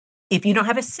if you don't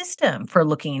have a system for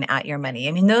looking at your money.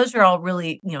 I mean, those are all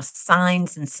really,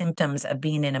 signs and symptoms of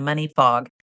being in a money fog.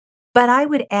 But I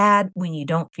would add when you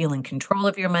don't feel in control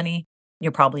of your money,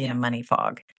 you're probably in a Yeah. money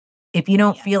fog. If you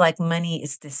don't feel Yes. like money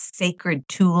is this sacred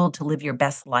tool to live your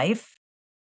best life,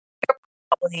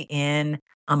 probably in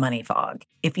a money fog.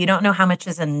 If you don't know how much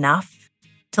is enough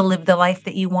to live the life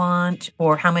that you want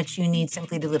or how much you need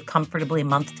simply to live comfortably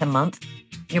month to month,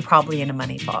 you're probably in a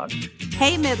money fog.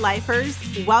 Hey,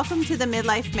 midlifers. Welcome to the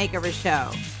Midlife Makeover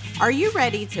Show. Are you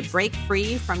ready to break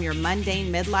free from your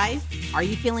mundane midlife? Are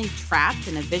you feeling trapped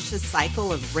in a vicious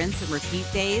cycle of rinse and repeat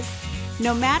days?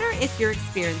 No matter if you're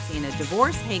experiencing a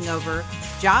divorce hangover,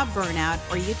 job burnout,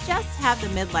 or you just have the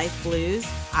midlife blues,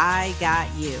 I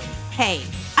got you. Hey,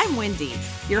 I'm Wendy,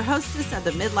 your hostess of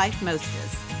the Midlife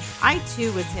Mostess. I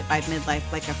too was hit by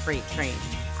midlife like a freight train.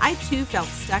 I too felt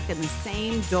stuck in the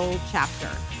same dull chapter.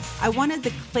 I wanted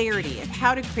the clarity of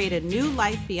how to create a new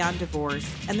life beyond divorce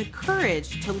and the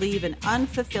courage to leave an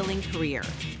unfulfilling career.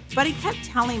 But I kept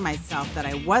telling myself that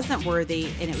I wasn't worthy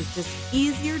and it was just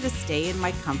easier to stay in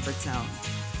my comfort zone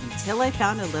until I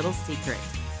found a little secret: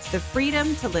 the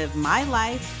freedom to live my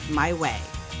life my way.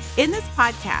 In this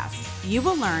podcast, you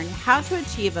will learn how to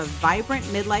achieve a vibrant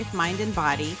midlife mind and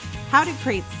body, how to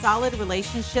create solid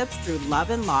relationships through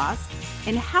love and loss,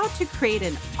 and how to create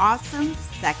an awesome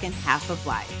second half of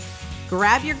life.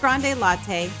 Grab your grande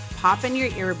latte, pop in your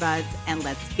earbuds, and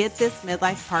let's get this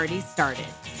midlife party started.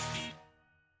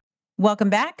 Welcome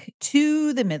back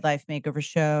to the Midlife Makeover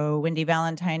Show. Wendy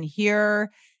Valentine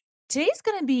here. Today's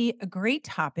going to be a great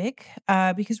topic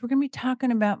because we're going to be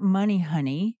talking about money,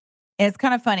 honey. And it's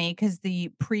kind of funny because the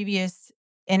previous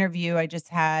interview I just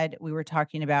had, we were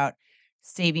talking about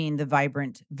saving the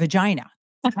vibrant vagina.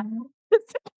 We're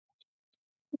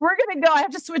going to go. I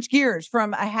have to switch gears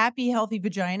from a happy, healthy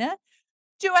vagina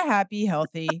to a happy,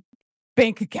 healthy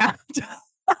bank account.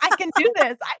 I can do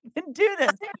this. I can do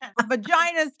this. From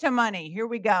vaginas to money. Here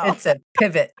we go. It's a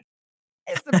pivot.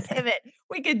 It's a pivot.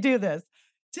 We could do this.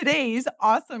 Today's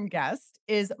awesome guest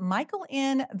is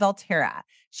Mikelann Valterra.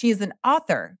 She is an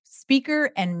author,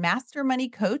 speaker, and master money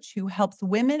coach who helps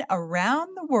women around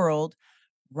the world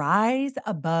rise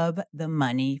above the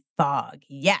money fog.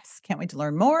 Yes, can't wait to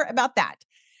learn more about that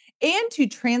and to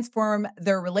transform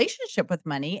their relationship with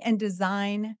money and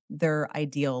design their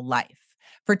ideal life.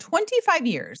 For 25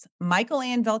 years,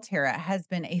 Mikelann Valterra has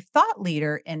been a thought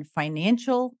leader in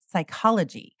financial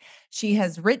psychology. She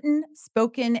has written,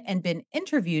 spoken, and been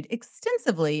interviewed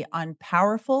extensively on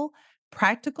powerful,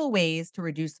 practical ways to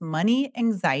reduce money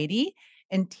anxiety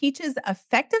and teaches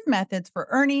effective methods for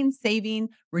earning, saving,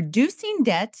 reducing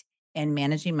debt, and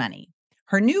managing money.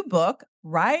 Her new book,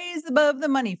 Rise Above the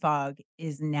Money Fog,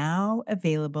 is now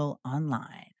available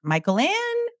online.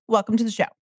 Mikelann, welcome to the show.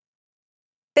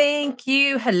 Thank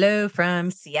you. Hello from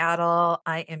Seattle.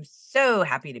 I am so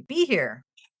happy to be here.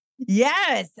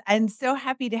 Yes, I'm so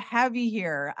happy to have you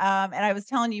here. And I was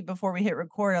telling you before we hit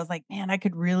record, I was like, man, I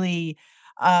could really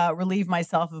relieve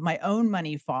myself of my own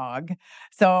money fog.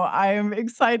 So I'm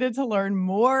excited to learn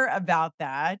more about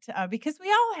that because we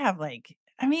all have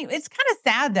it's kind of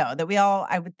sad though that we all,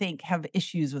 I would think, have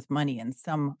issues with money in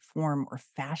some form or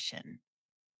fashion,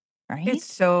 right?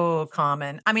 It's so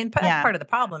common. I mean, that's Yeah, part of the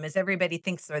problem is everybody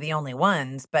thinks they're the only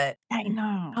ones, but I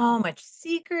know. so much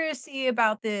secrecy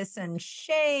about this and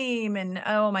shame and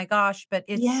oh my gosh, but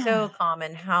it's so Yeah.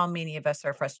 common how many of us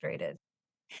are frustrated.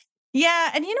 Yeah,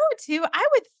 and you know what too? I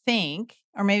would think,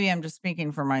 or maybe I'm just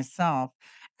speaking for myself,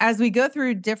 as we go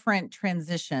through different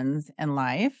transitions in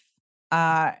life,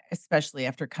 especially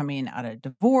after coming out of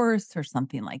divorce or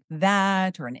something like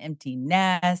that, or an empty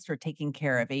nest, or taking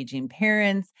care of aging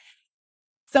parents,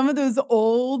 some of those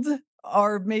old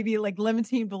or maybe like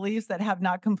limiting beliefs that have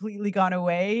not completely gone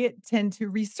away tend to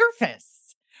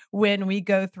resurface when we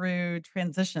go through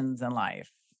transitions in life.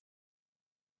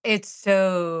 It's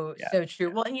so, Yeah. so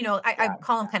true. Well, I Yeah.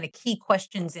 call them kind of key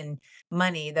questions in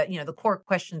money that, the core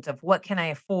questions of what can I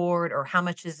afford or how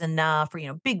much is enough or,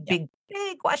 big, Yeah. big,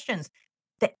 big questions.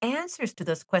 The answers to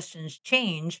those questions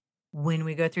change when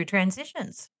we go through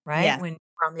transitions, right? Yes. When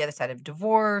we're on the other side of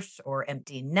divorce or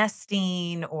empty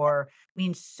nesting, or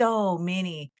so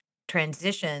many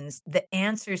transitions, the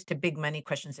answers to big money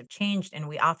questions have changed. And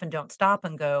we often don't stop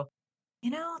and go,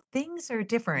 things are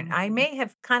different. I Mhm. may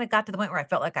have kind of got to the point where I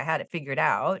felt like I had it figured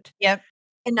out. Yep.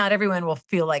 And not everyone will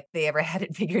feel like they ever had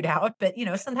it figured out, but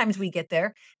sometimes we get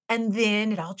there and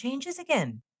then it all changes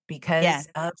again Yes. because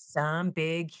of some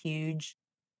big, huge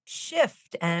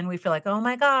shift. And we feel like, oh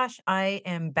my gosh, I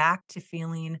am back to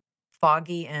feeling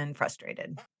foggy and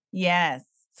frustrated. Yes.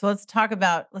 So let's talk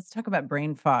about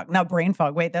brain fog. Not brain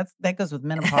fog. Wait, that goes with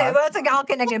menopause. Well, it's like all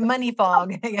connected. Money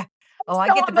fog. Yeah. I'm Oh, I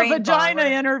still get the on the brain fog. vagina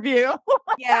interview.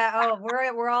 Yeah. Oh,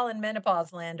 we're all in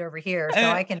menopause land over here, so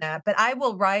I can. But I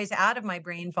will rise out of my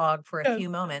brain fog for a Yes. few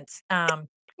moments.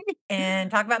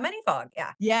 And talk about money fog,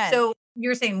 yeah. Yes. So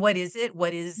you're saying, what is it?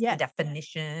 What is the Yes.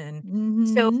 definition?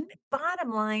 So Mhm.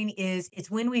 bottom line is it's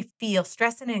when we feel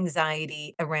stress and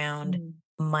anxiety around Mm.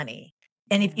 money.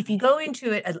 And if Yeah. you go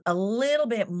into it a little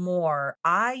bit more,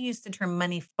 I use the term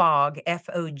money fog,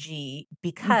 FOG, Mhm.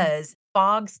 because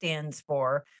fog stands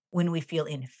for when we feel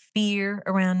in fear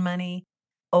around money,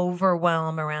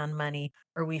 overwhelm around money,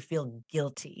 or we feel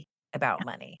guilty about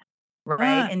money.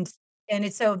 Right. Ah. And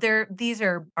it's so these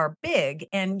are big,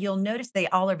 and you'll notice they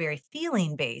all are very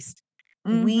feeling based.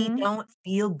 We Mhm. don't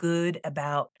feel good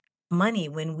about money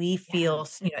when we Yeah. feel,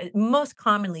 most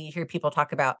commonly you hear people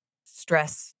talk about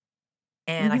stress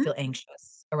and I Mhm. feel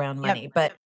anxious around Yep. money.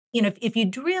 But, if you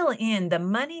drill in, the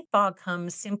money fog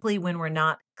comes simply when we're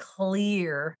not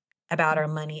clear about our Mhm.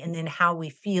 money and then how we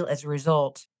feel as a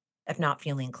result of not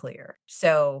feeling clear.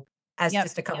 So, as Yep.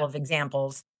 just a couple of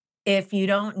examples, if you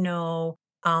don't know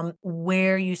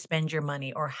where you spend your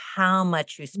money or how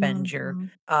much you spend your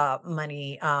Mhm.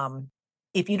 money,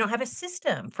 if you don't have a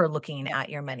system for looking Yep. at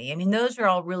your money, I mean, those are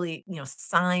all really,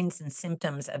 signs and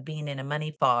symptoms of being in a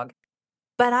money fog.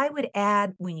 But I would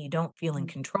add when you don't feel in Mm.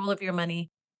 control of your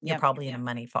money, you're Yep. probably in a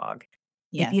money fog.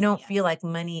 If you Yes. don't feel like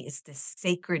money is this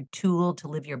sacred tool to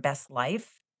live your best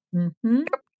life,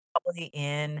 Mhm. probably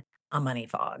in a money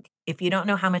fog. If you don't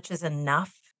know how much is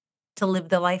enough to live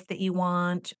the life that you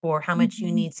want or how much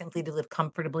you Mhm. need simply to live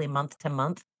comfortably month to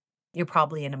month, you're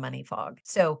probably in a money fog.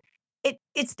 So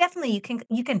it's definitely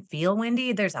you can feel,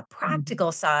 Wendy, there's a Mhm.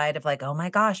 practical side of like, oh my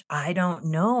gosh, I don't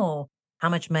know how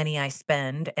much money I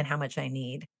spend and how much I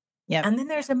need. Yep. And then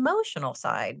there's emotional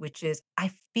side, which is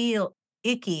I feel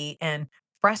icky and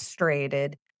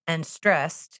frustrated and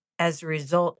stressed as a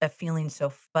result of feeling so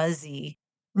fuzzy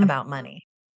Mm. about money.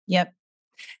 Yep.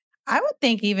 I would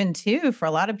think even too, for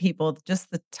a lot of people,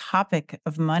 just the topic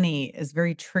of money is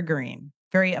very triggering,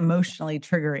 very emotionally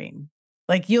triggering.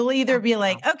 Like you'll either be Yeah.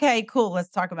 like, okay, cool, let's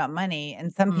talk about money.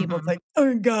 And some people it's Mhm. like,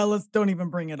 oh God, let's don't even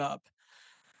bring it up.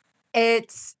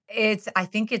 It's I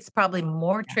think it's probably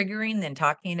more Yeah. triggering than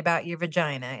talking about your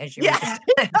vagina as you were Yeah. just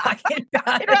talking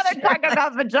about I'd a rather show. talk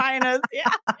about vaginas.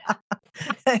 Yeah.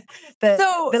 The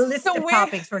So the list so of where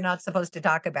topics we're not supposed to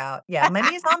talk about. Yeah,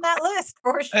 money's on that list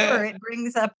for sure. It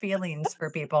brings up feelings for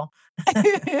people.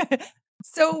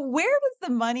 so where does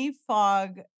the money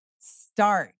fog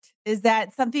start? Is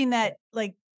that something that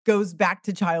like goes back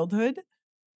to childhood?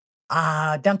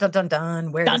 Ah, dun, dun, dun,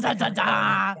 dun. Where Dun, does it dun, come dun, from?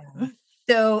 dun. Yeah.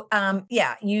 So,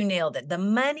 yeah, you nailed it. The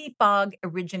money fog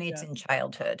originates Yeah. in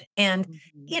childhood. And,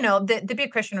 Mhm. the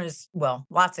big question was, well,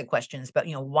 lots of questions, but,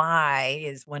 why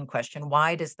is one question.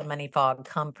 Why does the money fog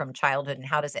come from childhood and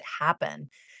how does it happen?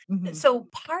 Mhm. So,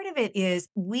 part of it is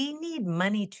we need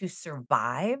money to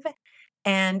survive.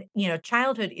 And,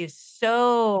 childhood is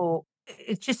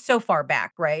it's just so far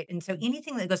back, right? And so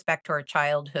anything that goes back to our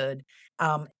childhood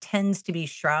tends to be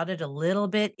shrouded a little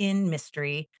bit in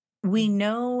mystery. We Mhm.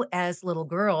 know as little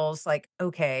girls, like,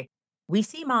 okay, we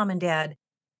see mom and dad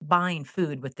buying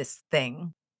food with this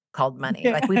thing called money.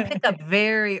 Like we pick up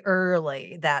very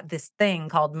early that this thing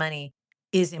called money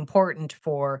is important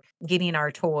for getting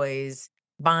our toys,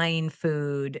 buying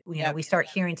food. Yep. We start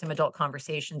hearing some adult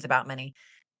conversations about money.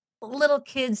 Little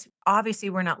kids, obviously,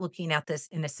 we're not looking at this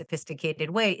in a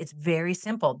sophisticated way. It's very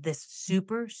simple. This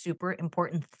super, super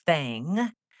important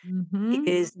thing Mhm.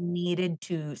 is needed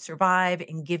to survive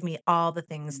and give me all the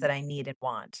things that I need and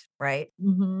want, right?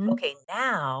 Mhm. Okay,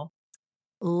 now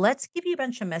let's give you a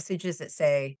bunch of messages that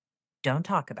say, don't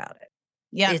talk about it.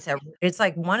 Yep. It's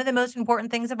like one of the most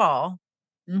important things of all.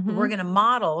 We're Mhm. going to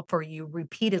model for you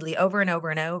repeatedly over and over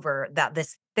and over that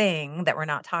this thing that we're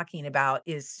not talking about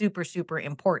is super, super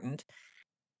important,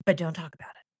 but don't talk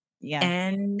about it. Yes.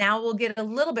 And now we'll get a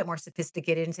little bit more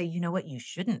sophisticated and say, you know what? You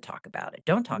shouldn't talk about it.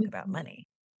 Don't talk about Mhm. money.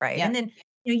 Right. And Yep. then,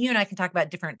 you and I can talk about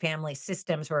different family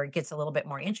systems where it gets a little bit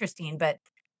more interesting. But,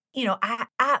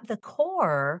 at the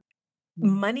core,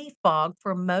 Mhm. money fog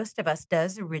for most of us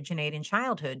does originate in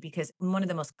childhood because one of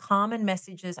the most common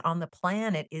messages on the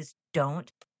planet is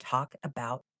don't talk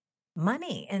about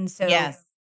money. And so, Yes.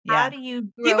 how Yeah. do you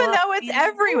grow Even up though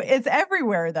feeling cool? it's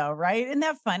everywhere though, right? Isn't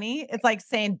that funny? It's like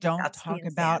saying, "Don't That's the talk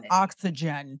about insanity.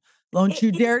 oxygen. Don't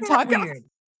you Is dare that talk weird?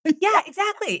 about." Yeah,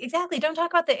 exactly, exactly. Don't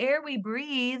talk about the air we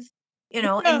breathe,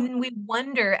 and Yeah. then we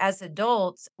wonder as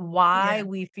adults why Yeah.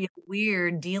 we feel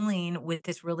weird dealing with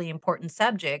this really important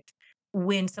subject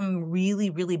when some really,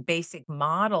 really basic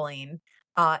modeling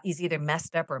is either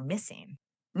messed up or missing.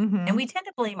 And Mhm. we tend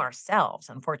to blame ourselves,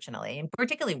 unfortunately, and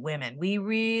particularly women. We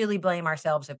really blame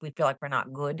ourselves if we feel like we're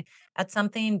not good at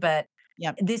something, but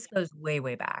Yep. this goes way,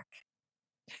 way back.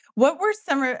 What were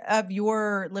some of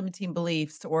your limiting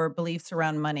beliefs or beliefs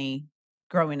around money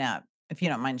growing up, if you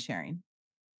don't mind sharing?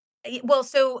 Well,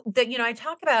 so I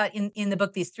talk about in the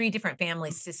book these three different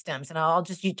family systems, and I'll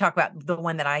just you talk about the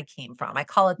one that I came from. I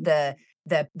call it the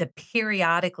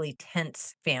periodically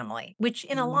tense family, which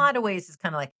in a Mhm. lot of ways is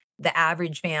kind of like the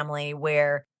average family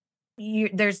where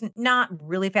there's not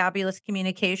really fabulous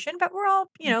communication, but we're all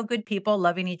good people,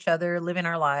 loving each other, living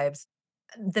our lives.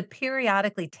 The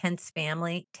periodically tense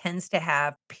family tends to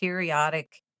have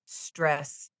periodic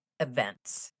stress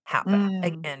events happen. Mm.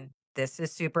 Again, this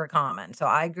is super common. So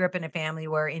I grew up in a family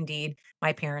where indeed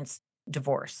my parents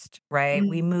divorced, right?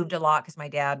 We Mm. moved a lot because my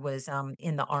dad was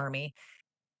in the army.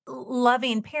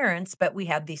 Loving parents, but we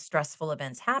had these stressful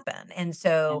events happen. And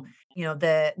Yeah. so,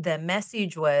 the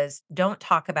message was don't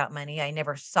talk about money. I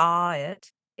never saw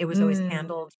it. It was always Mm.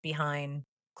 handled behind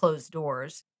closed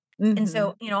doors. And Mhm.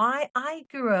 so, I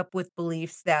grew up with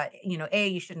beliefs that, A,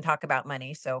 you shouldn't talk about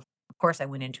money. So of course I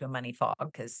went into a money fog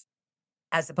because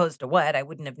as opposed to what, I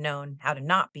wouldn't have known how to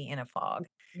not be in a fog.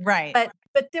 Right.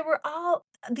 But there were all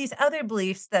these other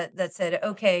beliefs that said,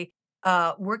 okay,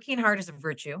 working hard is a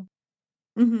virtue.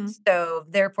 Mhm. So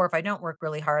therefore, if I don't work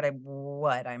really hard,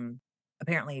 I'm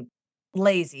apparently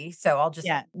lazy. So I'll just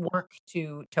Yeah. work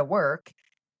to work.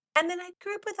 And then I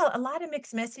grew up with a lot of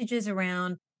mixed messages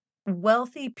around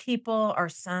wealthy people are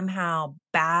somehow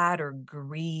bad or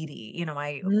greedy.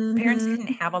 My parents didn't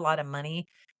Mhm. have a lot of money.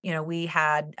 We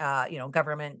had,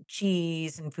 government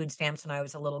cheese and food stamps when I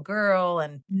was a little girl.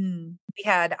 And Mm.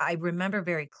 I remember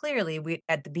very clearly, we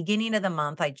at the beginning of the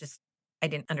month, I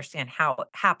didn't understand how it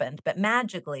happened, but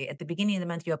magically at the beginning of the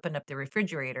month, you opened up the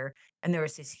refrigerator and there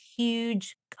was this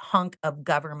huge hunk of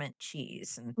government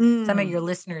cheese. And some of Mm. your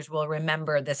listeners will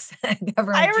remember this I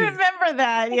government cheese. remember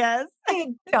that, yes. Big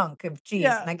chunk of cheese,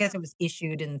 Yeah. and I guess it was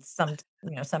issued in some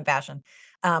fashion.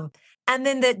 Um, and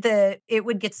then the it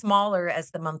would get smaller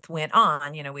as the month went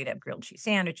on. We'd have grilled cheese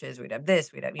sandwiches, we'd have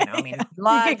this, we'd have, I mean, a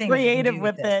You lot of get things you can creative do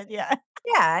with with this. it, yeah.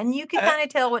 Yeah, and you could kinda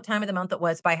tell what time of the month it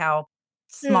was by how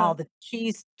Yeah. small the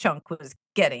cheese chunk was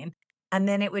getting, and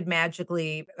then it would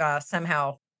magically,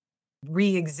 somehow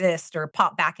re-exist or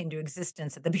pop back into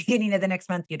existence at the beginning of the next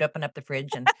month. You'd open up the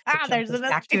fridge and the chunk There's was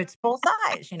another back to its full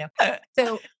size.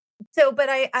 So but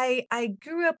I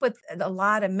grew up with a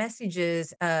lot of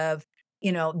messages of,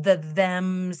 the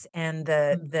thems and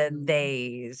the Mhm.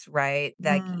 theys, right?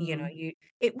 Like, Mm.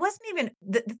 it wasn't even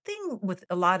the thing with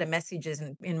a lot of messages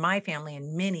in my family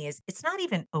and many is it's not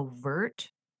even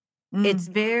overt. It's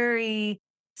Mm. very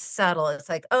subtle. It's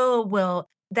like, "Oh, well,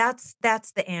 that's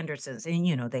the Andersons,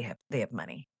 and, they have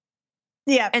money."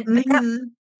 Yep. And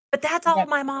Mhm. but that's all Yep.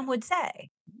 my mom would say,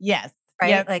 Yes. right?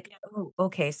 Yep. Like, "Oh,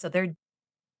 okay, so they're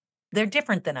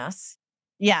different than us,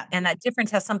 Yeah. and that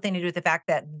difference has something to do with the fact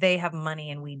that they have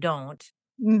money and we don't."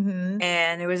 Mhm.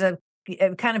 And it was a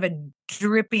kind of a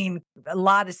dripping a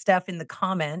lot of stuff in the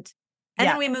comment, and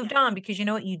then Yeah. we moved on because you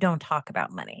know what? You don't talk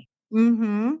about money,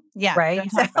 Mhm. Yeah, don't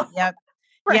right? So talk about it. Yep.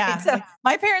 right, Yeah, so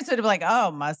my parents would be like,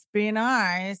 "Oh, must be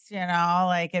nice,"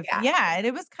 like, if yeah. yeah, and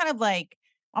it was kind of like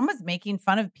almost making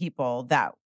fun of people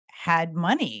that had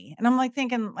money, and I'm, like,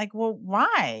 thinking, like, "Well,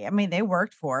 why?" I mean, they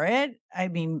worked for it. I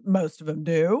mean, most of them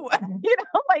do,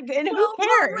 like, and who Well,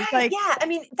 cares? right, Like, yeah, I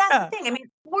mean, that's the yeah. thing, I mean,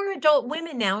 we're adult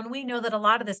women now, and we know that a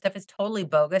lot of this stuff is totally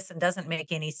bogus and doesn't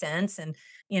make any sense, and,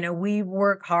 we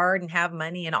work hard and have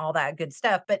money and all that good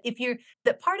stuff, but if you're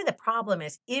the part of the problem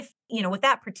is if, with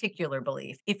that particular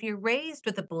belief, if you're raised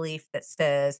with a belief that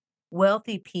says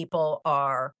wealthy people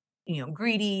are,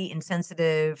 greedy,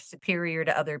 insensitive, superior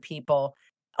to other people,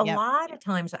 a Yep. lot of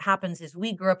times what happens is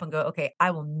we grow up and go, "Okay,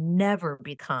 I will never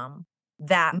become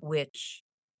that Mm, which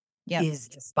yep. is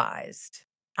despised.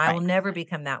 I will Right. never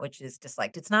become that which is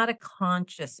disliked." It's not a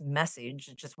conscious message.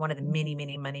 It's just one of the many, Mhm.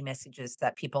 many, many messages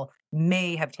that people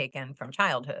may have taken from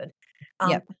childhood.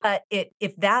 Yep. But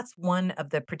if that's one of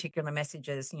the particular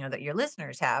messages, that your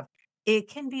listeners have, it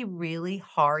can be really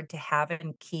hard to have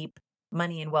and keep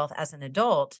money and wealth as an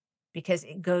adult because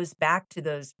it goes back to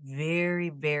those very,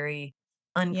 very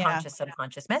Yeah. unconscious,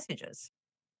 subconscious messages.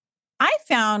 I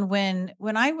found when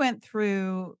I went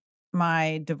through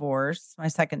my divorce, my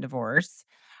second divorce,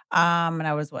 and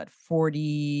I was what,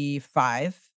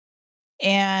 45,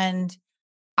 and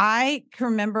I can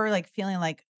remember, like, feeling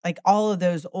like all of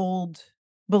those old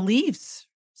beliefs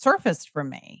surfaced for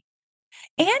me.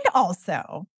 And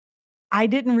also, I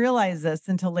didn't realize this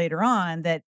until later on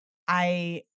that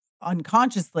I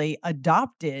unconsciously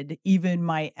adopted even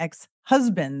my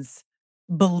husband's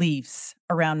beliefs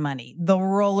around money, the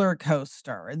roller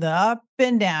coaster, the up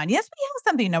and down. Yes, we have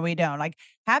something. No, we don't. Like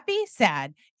happy,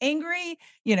 sad, angry,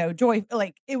 joy.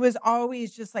 Like it was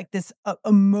always just like this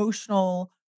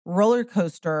emotional roller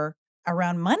coaster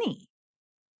around money.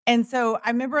 And so I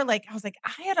remember like I was like,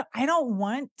 I don't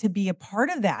want to be a part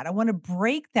of that. I want to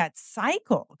break that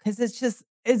cycle because it's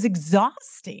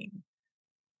exhausting.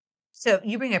 So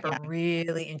you bring up a Yeah.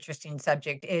 really interesting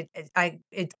subject.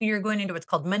 You're going into what's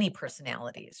called money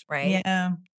personalities, right?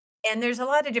 Yeah. And there's a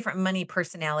lot of different money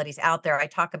personalities out there. I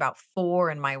talk about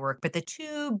 4 in my work, but the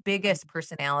 2 biggest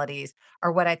personalities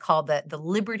are what I call the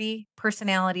liberty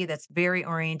personality that's very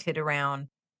oriented around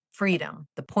freedom.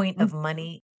 The point Mm, of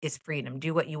money is freedom.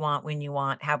 Do what you want when you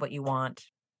want, have what you want.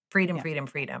 Freedom, yeah. freedom,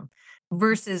 freedom.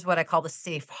 Versus what I call the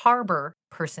safe harbor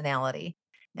personality.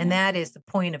 And Yeah. that is the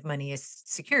point of money is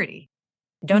security.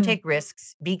 Don't Mm, take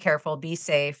risks, be careful, be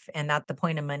safe, and that the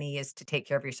point of money is to take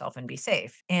care of yourself and be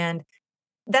safe. And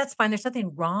that's fine. There's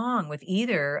nothing wrong with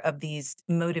either of these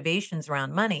motivations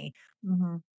around money.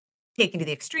 mhm. Taken to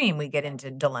the extreme, we get into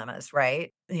dilemmas,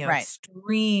 right? Right.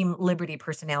 Extreme liberty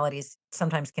personalities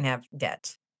sometimes can have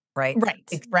debt, right? Right.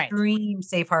 Right. Extreme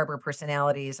safe harbor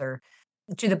personalities are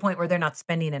to the point where they're not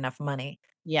spending enough money.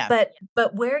 Yeah.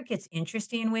 But where it gets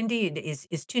interesting, Wendy,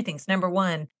 is 2 things. Number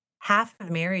 1, half of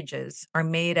marriages are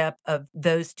made up of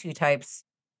those 2 types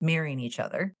marrying each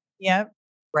other, Yep.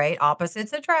 right?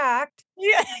 Opposites attract.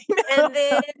 Yeah. I know. And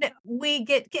then we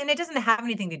get and it doesn't have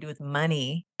anything to do with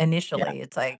money Yeah. initially.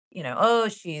 It's like, "Oh,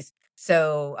 she's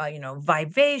so,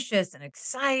 vivacious and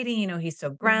exciting, he's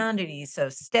so Mhm. grounded, he's so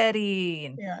steady,"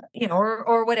 and, Yeah.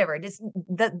 or whatever. It is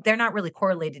that they're not really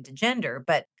correlated to gender,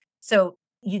 but so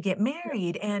you get Yeah.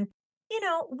 married and,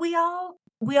 we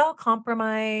all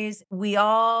compromise. We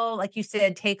all, like you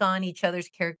said, take on each other's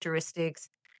characteristics.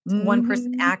 One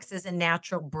person Mhm. acts as a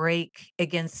natural break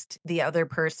against the other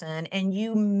person, and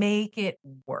you make it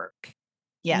work.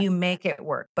 Yes. You make it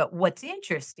work. But what's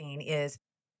interesting is,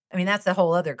 I mean, that's a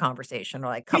whole other conversation,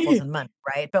 like couples and money,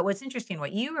 right? But what's interesting,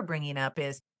 what you were bringing up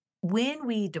is when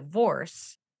we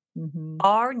divorce, Mhm.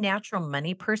 our natural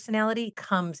money personality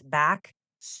comes back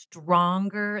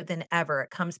stronger than ever.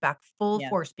 It comes back full Yes.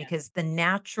 force because the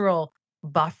natural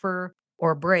buffer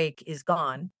or break is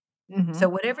gone. So Mhm.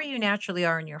 whatever you naturally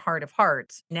are in your heart of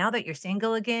hearts, now that you're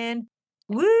single again,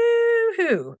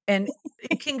 woohoo! And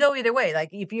it can go either way. Like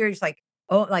if you're just like,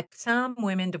 oh, like some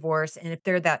women divorce, and if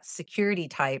they're that security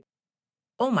type,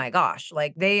 oh my gosh,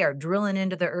 like they are drilling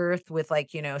into the earth with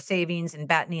like, savings and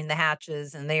battening the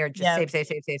hatches, and they are just Yep. save, save,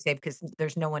 save, save, save because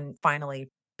there's no one finally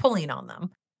pulling on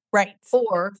them. Right.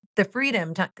 Or the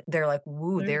freedom ti they're like,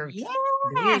 "Woo, they Yeah.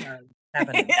 are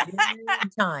having a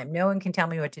good time. No one can tell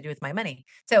me what to do with my money."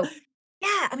 So,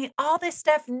 yeah, I mean, all this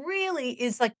stuff really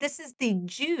is like this is the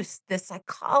juice, the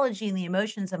psychology and the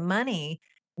emotions of money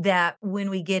that when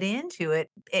we get into it,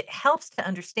 it helps to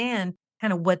understand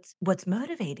kind of what's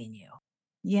motivating you.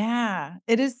 Yeah.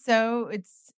 It's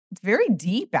very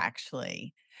deep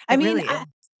actually. I It mean, really is.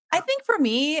 I think for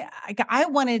me, I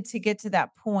wanted to get to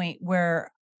that point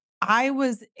where I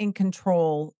was in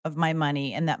control of my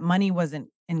money and that money wasn't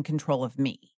in control of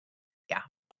me. Yeah.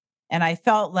 And I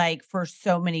felt like for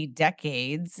so many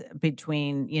decades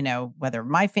between, whether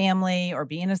my family or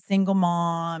being a single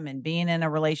mom and being in a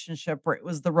relationship where it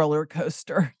was the roller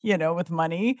coaster, with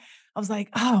money, I was like,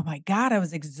 oh my God, I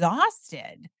was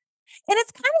exhausted. And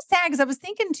it's kind of sad because I was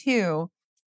thinking too,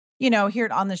 here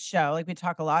on the show, like we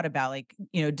talk a lot about like,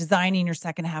 designing your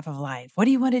second half of life. What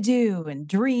do you want to do? And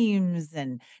dreams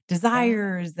and Yeah.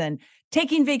 desires and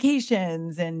taking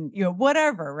vacations and,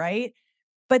 whatever, right?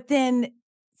 But then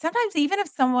sometimes even if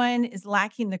someone is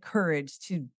lacking the courage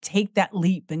to take that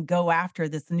leap and go after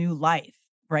this new life,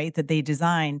 right, that they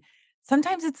design,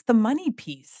 sometimes it's the money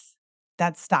piece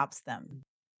that stops them,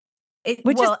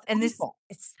 which is And this painful.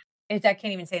 it's I can't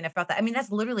even say enough about that. I mean,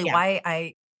 that's literally Yeah. why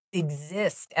I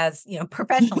exist as,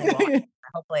 professionally. Well,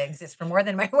 hopefully I exist for more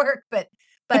than my work, but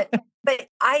but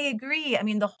I agree. I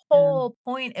mean, the Yeah. whole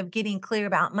point of getting clear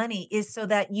about money is so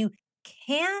that you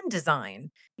can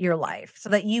design your life, so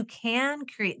that you can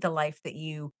create the life that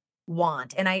you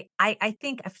want. And I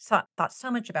think thought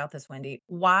so much about this, Wendy.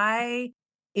 Why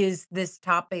is this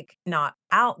topic not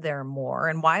out there more?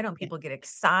 And why don't Yeah. people get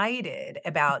excited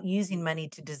about using money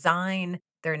to design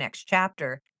their next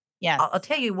chapter? I'll Yes.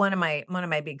 tell you one of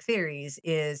my big theories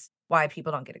is why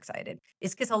people don't get excited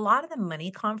is because a lot of the money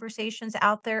conversations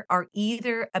out there are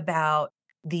either about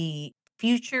the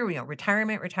future,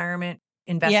 retirement,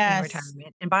 investing in Yes.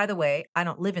 retirement. And by the way, I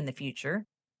don't live in the future.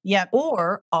 Yep.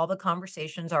 Or all the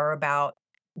conversations are about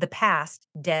the past,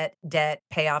 debt,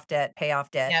 pay off debt, pay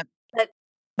off debt. Yep.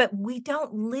 But but we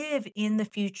don't live in the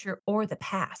future or the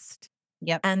past.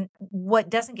 Yep. And what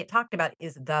doesn't get talked about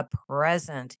is the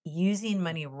present, using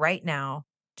money right now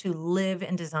to live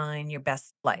and design your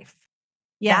best life.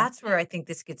 Yeah. That's where I think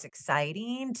this gets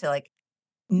exciting to like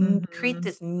create Mhm.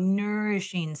 this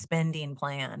nourishing spending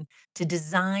plan to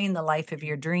design the life of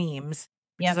your dreams,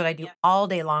 which is Yep. what I do all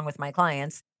day long with my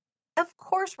clients. Of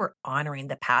course, we're honoring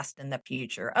the past and the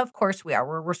future. Of course we are.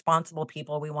 We're responsible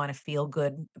people. We want to feel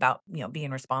good about,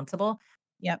 being responsible.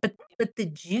 Yep. But the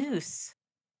juice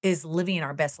is living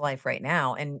our best life right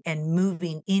now and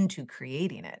moving into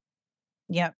creating it.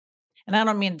 Yep. And I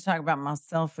don't mean to talk about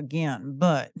myself again,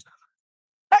 but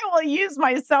I will use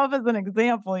myself as an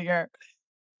example here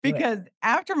Do it. because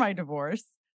after my divorce,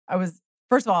 I was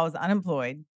first of all, I was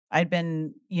unemployed. I'd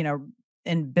been,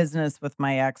 in business with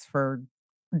my ex for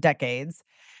decades.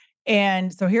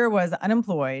 And so here I was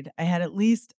unemployed. I had at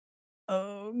least,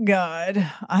 oh God,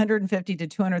 150 to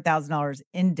 $200,000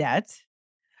 in debt.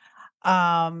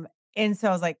 Um, and so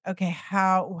I was like, okay,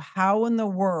 how in the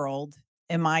world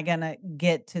am I gonna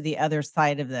get to the other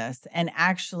side of this and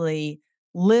actually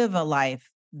live a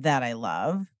life that I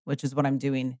love, which is what I'm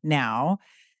doing now.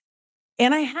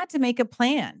 And I had to make a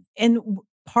plan. And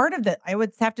part of that, I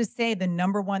would have to say the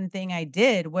number one thing I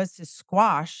did was to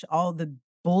squash all the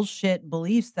bullshit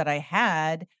beliefs that I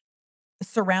had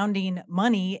surrounding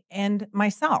money and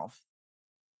myself.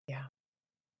 Yeah.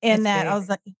 And It's that I big. was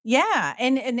like, yeah,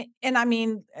 and I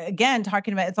mean, again,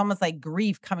 talking about it's almost like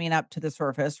grief coming up to the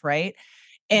surface, right?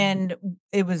 Mhm. And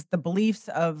it was the beliefs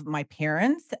of my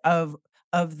parents, of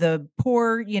the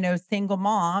poor, single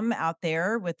mom out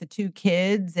there with the 2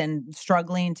 kids and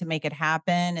struggling to make it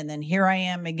happen, and then here I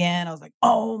am again. I was like,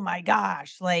 "Oh my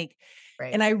gosh," like,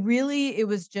 Right. and I really it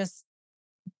was just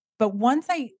but once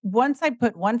I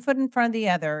put one foot in front of the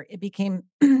other, it became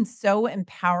so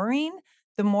empowering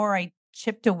the more I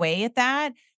chipped away at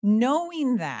that,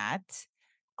 knowing that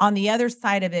on the other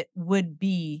side of it would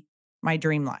be my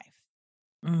dream life.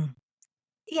 Mm.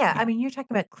 Yeah, I Yeah. mean, you're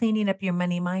talking about cleaning up your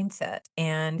money mindset,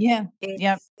 and Yeah.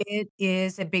 Yep. it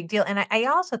is a big deal, and I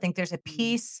also think there's a Mm.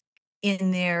 piece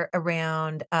in there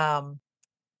around,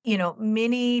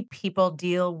 many people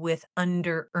deal with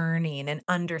under-earning and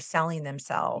underselling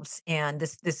themselves, and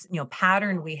this,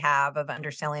 pattern we have of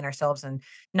underselling ourselves and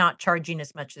not charging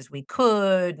as much as we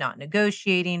could, not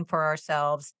negotiating for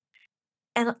ourselves.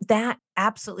 And that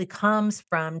absolutely comes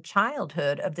from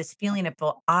childhood of this feeling of,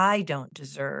 well, I don't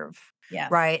deserve, Yes.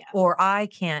 right? Or I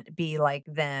can't be like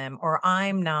them, or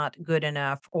I'm not good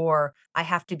enough, or I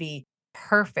have to be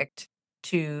perfect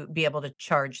to be able to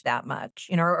charge that much,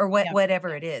 or Yep.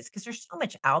 whatever it is. Because there's so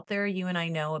much out there you and I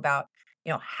know about,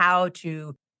 how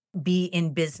to be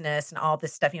in business and all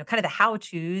this stuff, kind of the how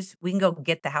to's. We can go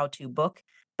get the how to book,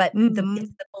 but it's Mhm.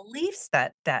 the beliefs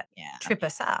that Yeah. trip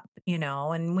us up,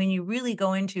 and when you really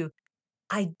go into,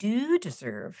 I do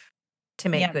deserve to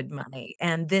make Yep. good money,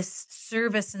 and this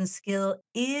service and skill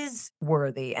is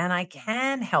worthy, and I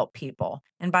can help people.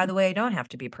 And by the way, I don't have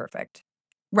to be perfect.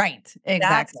 Right.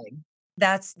 That's Exactly.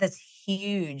 that's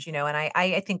huge, and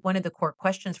I think one of the core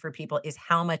questions for people is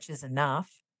how much is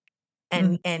enough,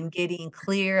 Mhm. and getting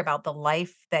clear about the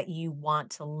life that you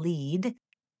want to lead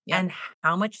Yep. and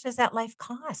how much does that life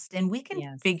cost? And we can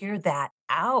Yes. figure that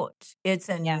out. It's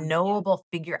a Yeah. knowable,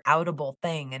 figure outable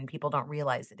thing, and people don't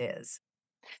realize it is.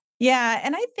 Yeah,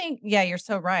 and I think yeah, you're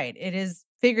so right. It is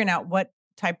figuring out what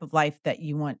type of life that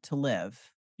you want to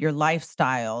live, your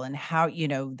lifestyle and how,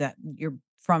 that you're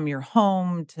from your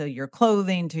home to your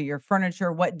clothing to your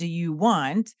furniture, what do you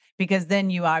want? Because then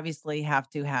you obviously have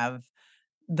to have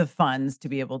the funds to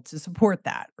be able to support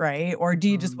that, right? Or do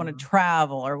you just want to Mhm.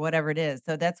 travel or whatever it is?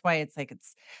 So that's why it's like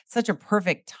it's such a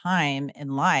perfect time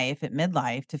in life at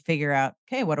midlife to figure out,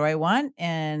 okay, what do I want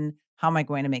and how am I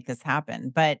going to make this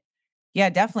happen? But yeah,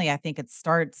 definitely I think it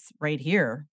starts right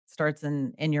here. Starts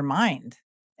in your mind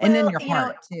and in Well, your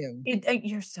heart too.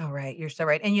 you're so right. You're so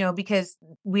right. And because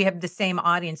we have the same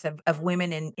audience of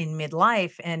women in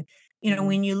midlife, and Mm.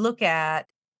 when you look at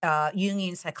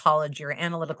Jungian psychology or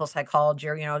analytical psychology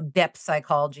or depth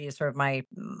psychology is sort of my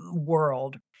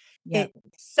world. Yep. It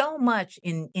so much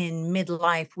in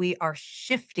midlife we are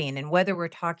shifting, and whether we're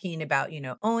talking about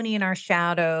owning our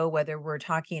shadow, whether we're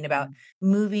talking Yeah. about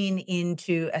moving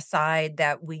into a side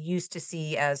that we used to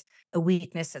see as a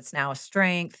weakness that's now a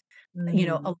strength.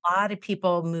 Mhm. A lot of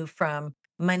people move from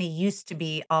money used to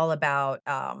be all about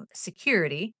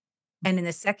security, and in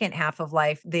the second half of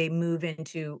life they move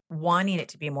into wanting it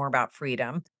to be more about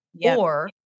freedom, Yep. or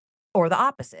or the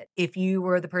opposite. If you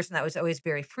were the person that was always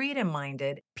very freedom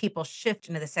minded, people shift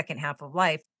into the second half of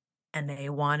life and they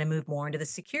want to move more into the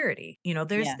security.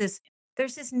 There's Yeah.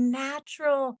 there's this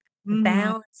natural Mhm.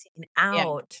 balancing Yeah.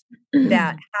 out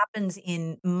that happens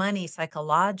in money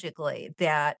psychologically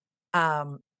that,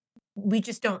 um, we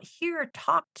just don't hear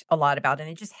talked a lot about, and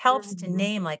it just helps to Mhm.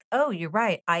 name like, "Oh, you're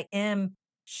right, I am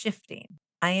shifting.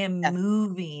 I am Yes.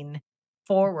 moving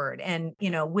forward," and,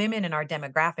 women in our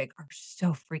demographic are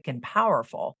so freaking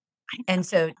powerful, I and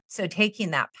know. so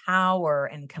taking that power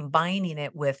and combining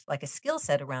it with, like, a skill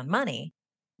set around money,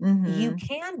 you Mhm.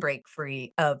 can break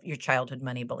free of your childhood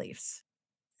money beliefs.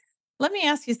 Let me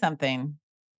ask you something.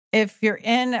 If you're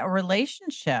in a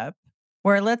relationship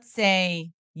where, let's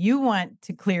say, you want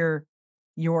to clear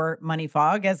your money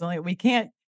fog, as only we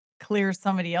can't clear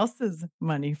somebody else's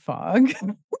money fog.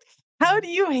 How Mhm. do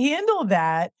you handle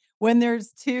that when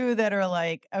there's 2 that are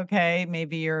like, okay,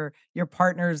 maybe your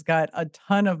partner's got a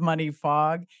ton of money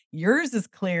fog, yours is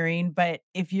clearing, but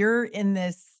if you're in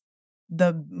this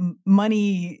the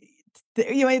money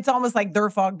it's almost like their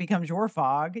fog becomes your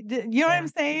fog. You know what I'm Yeah.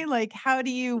 saying? Like, how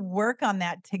do you work on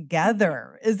that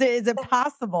together? Is it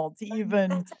possible to even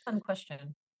That's a fun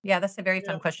question. Yeah, that's a very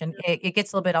Yeah. fun question. It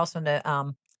gets a little bit also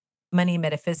into, money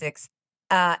metaphysics.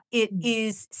 It Mm.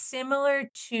 is similar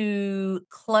to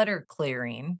clutter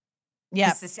clearing. It's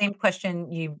Yep. the same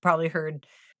question you've probably heard,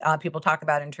 people talk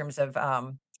about in terms of,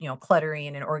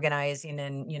 cluttering and organizing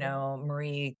and,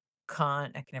 Marie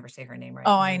Con I can never say her name right.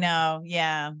 Oh, I Marie know.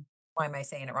 Yeah. why am I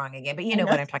saying it wrong again? But you I know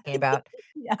know. what I'm talking about.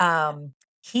 Yeah.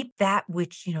 Keep that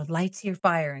which, lights your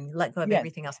fire and let go of Yes.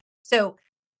 everything else. So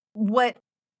what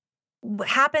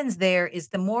happens there is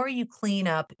the more you clean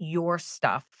up your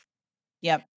stuff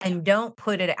Yep. and don't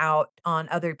put it out on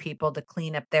other people to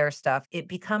clean up their stuff, it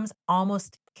becomes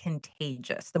almost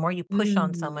contagious. The more you push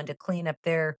on Mhm. someone to clean up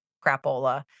their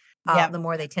crapola, Yep. the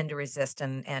more they tend to resist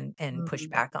and push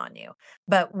Mhm. back on you.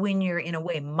 But when you're in a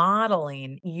way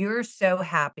modeling, you're so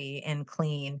happy and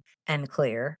clean and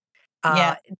clear.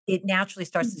 Yeah. It naturally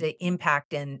starts Mm. to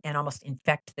impact and almost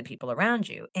infect the people around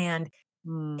you. And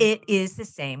Mm. it is the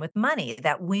same with money,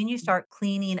 that when you start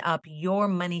cleaning up your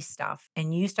money stuff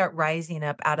and you start rising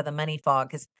up out of the money fog,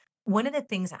 because one of the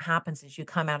things that happens as you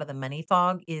come out of the money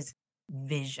fog is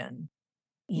vision.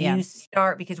 Yeah. You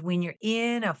start because when you're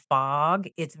in a fog,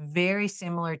 it's very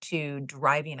similar to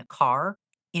driving a car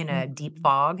in a deep Mhm.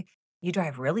 fog. You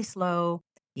drive really slow.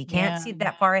 You can't Yeah. see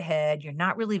that far ahead. You're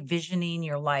not really visioning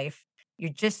your life.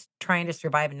 You're just trying to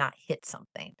survive and not hit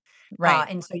something. Right.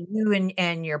 And so you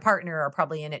and your partner are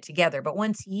probably in it together. But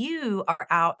once you are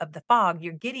out of the fog,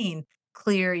 you're getting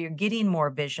clear, you're getting more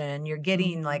vision, you're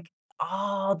getting Mhm. like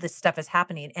all this stuff is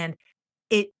happening. And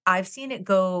I've seen it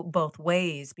go both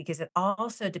ways because it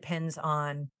also depends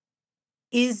on,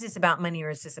 is this about money or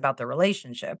is this about the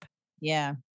relationship,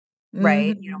 Yeah.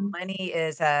 right? Mhm. Money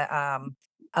is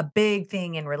a big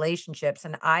thing in relationships,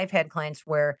 and I've had clients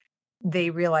where they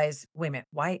realize, "Wait a minute,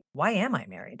 why am I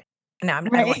married?" Now, I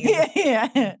don't Right. want you to Yeah.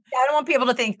 I don't want people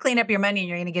to think clean up your money and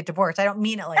you're gonna get divorced. I don't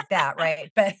mean it like that,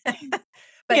 right? But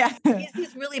but Yeah. is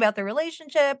this really about the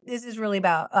relationship? Is this really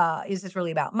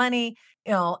about money?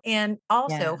 And Yeah.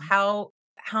 also how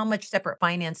much separate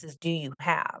finances do you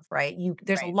have, right?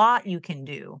 There's a Right. lot you can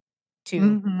do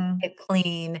to Mhm. get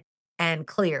clean and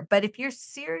clear. But if you're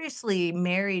seriously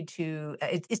married to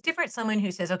it's different someone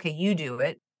who says, okay, you do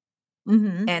it,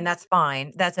 Mhm. and that's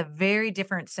fine. That's a very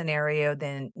different scenario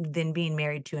than being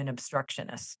married to an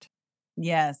obstructionist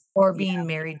Yes. or Yeah. being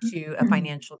married to a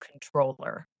financial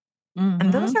controller.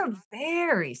 And those Mhm. are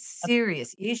very That's serious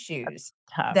that's issues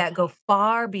tough. that go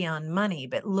far beyond money,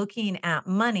 but looking at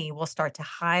money will start to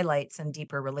highlight some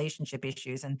deeper relationship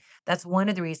issues, and that's one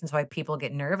of the reasons why people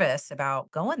get nervous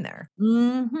about going there.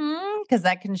 Because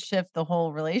that can shift the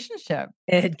whole relationship.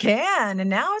 It can, and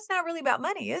now it's not really about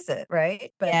money, is it?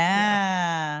 Right? But yeah.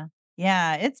 Yeah.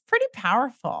 Yeah, it's pretty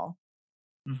powerful.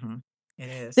 Mhm. It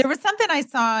There is. was something I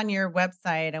saw on your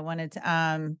website I wanted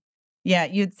to, yeah,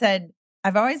 you'd said,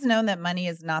 "I've always known that money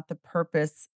is not the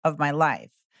purpose of my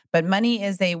life, but money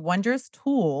is a wondrous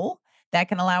tool that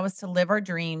can allow us to live our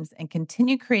dreams and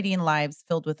continue creating lives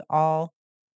filled with all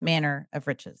manner of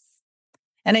riches."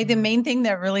 And the Mm. main thing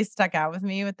that really stuck out with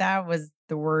me with that was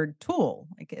the word tool.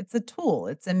 Like, it's a tool,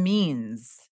 it's a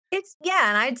means. Yeah,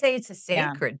 and I'd say it's a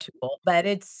Yeah. sacred tool, but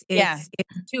Yeah.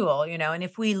 it's a tool, and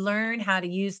if we learn how to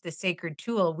use the sacred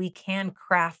tool, we can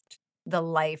craft the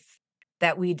life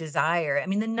that we desire. I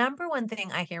mean, the number one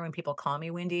thing I hear when people call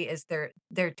me, Wendy, is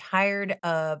they're tired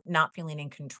of not feeling in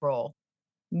control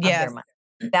of their Yes.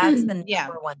 money. That's the Yeah.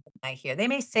 number one thing I hear. They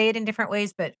may say it in different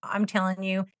ways, but I'm telling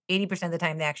you, 80% of the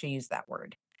time they actually use that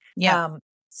word. Yep. Um,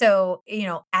 so,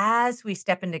 as we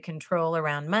step into control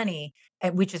around money,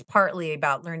 which is partly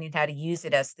about learning how to use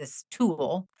it as this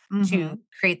tool to Mhm.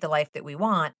 create the life that we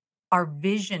want, our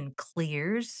vision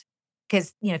clears.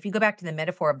 Because, if you go back to the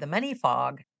metaphor of the money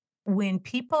fog, when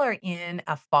people are in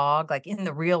a fog, like in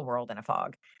the real world in a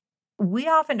fog, we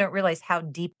often don't realize how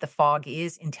deep the fog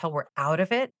is until we're out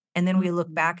of it. And then we look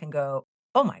Mhm. back and go,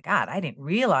 oh my God, I didn't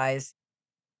realize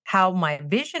how my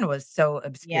vision was so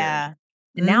obscured. Yeah.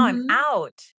 And now I'm Mhm.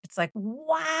 out. It's like,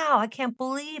 wow, I can't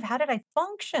believe how did I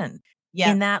function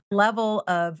in Yep. that level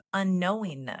of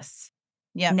unknowingness?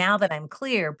 Yep. Now that I'm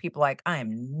clear, people are like,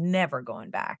 I'm never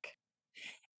going back.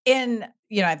 And,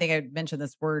 I think I mentioned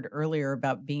this word earlier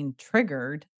about being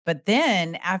triggered, but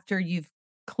then after you've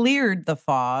cleared the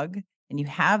fog and you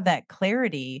have that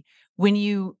clarity, when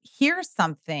you hear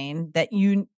something that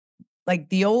like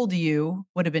the old you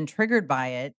would have been triggered by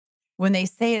it, when they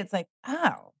say it, it's like,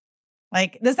 oh,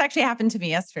 like this actually happened to me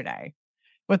yesterday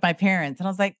with my parents. And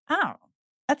I was like, oh,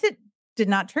 that's it. Did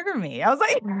not trigger me. I was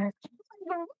like,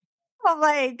 I'm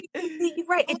like, You're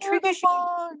right. It clear the triggers you.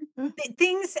 fog.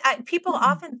 Things people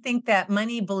often think that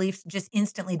money beliefs just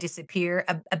instantly disappear.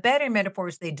 A better metaphor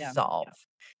is they Yeah. dissolve.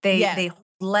 Yes. They hold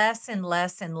less and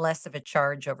less and less of a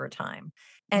charge over time.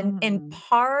 And Mhm.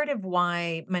 part of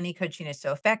why money coaching is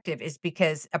so effective is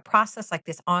because a process like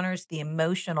this honors the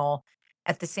emotional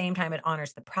at the same time it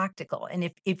honors the practical. And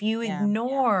if you Yeah.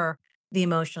 ignore the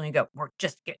emotional, you go, "We're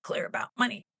just get clear about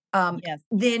money." Yes.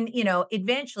 Then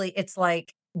eventually it's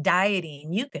like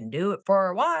dieting. You can do it for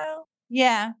a while,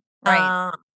 Yeah. Right.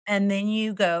 uh, and then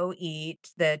you go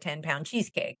eat the 10-pound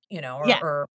cheesecake, Yeah.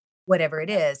 or whatever it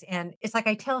is. And it's like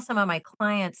I tell some of my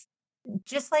clients,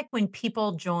 just like when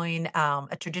people join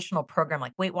a traditional program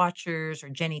like Weight Watchers or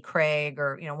Jenny Craig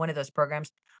or one of those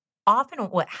programs, often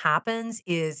what happens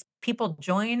is people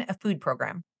join a food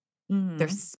program, their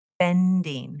Mhm.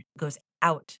 spending goes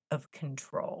out of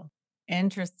control.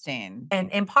 Interesting.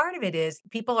 And part of it is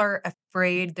people are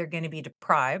afraid they're going to be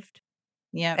deprived.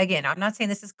 Yep. Again, I'm not saying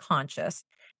this is conscious.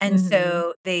 And Mhm.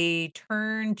 so they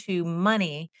turn to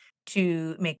money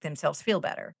to make themselves feel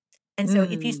better. And so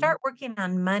if you Mm. start working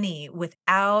on money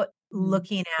without Mhm.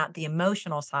 looking at the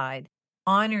emotional side,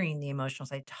 honoring the emotional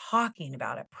side, talking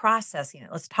about it, processing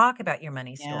it, let's talk about your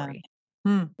money Yeah. story.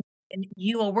 Hmm. And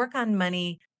you will work on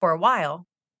money for a while,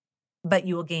 but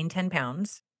you will gain 10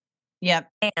 pounds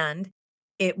Yep. and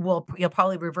you'll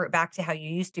probably revert back to how you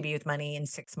used to be with money in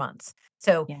 6 months.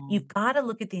 So, Yeah. you've gotta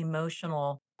look at the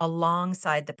emotional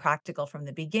alongside the practical from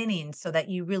the beginning so that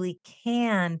you really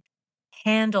can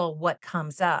handle what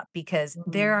comes up because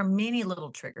there Mhm. are many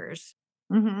little triggers,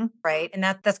 Mhm. right? And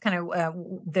that's kind of,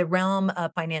 the realm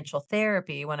of financial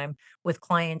therapy when I'm with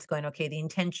clients going, "Okay, the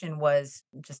intention was"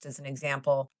 just as an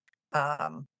example,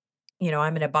 um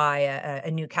I'm gonna buy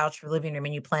a new couch for living room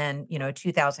and you plan, a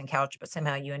 2,000 couch, but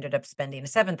somehow you ended up spending a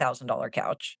 $7,000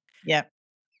 couch. Yep.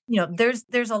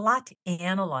 There's a lot to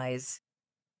analyze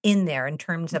in there in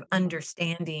terms of Mhm.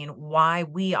 understanding why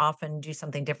we often do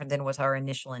something different than was our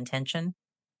initial intention.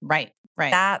 Right.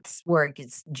 Right. That's where it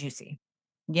gets juicy.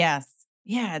 Yes.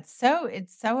 Yeah, it's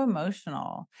so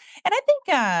emotional. And I think,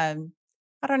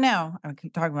 I don't know, I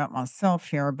keep talking about myself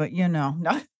here, but no,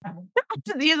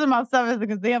 just using myself as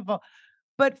an example.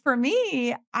 But for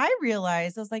me, I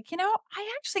realized I was like,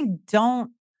 I actually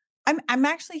don't I'm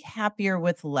actually happier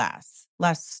with less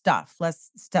stuff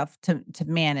to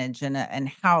manage and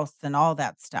house and all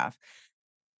that stuff.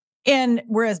 And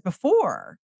whereas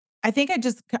before, I think I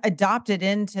just adopted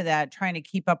into that trying to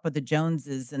keep up with the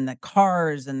Joneses and the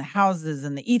cars and the houses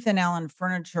and the Ethan Allen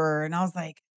furniture. And I was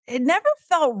like, it never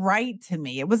felt right to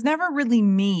me. It was never really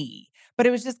me, but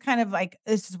it was just kind of like,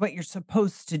 this is what you're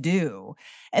supposed to do.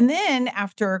 And then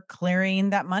after clearing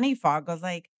that money fog, I was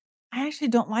like, I actually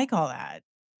don't like all that.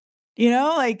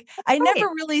 Like I never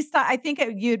Right. really saw, I think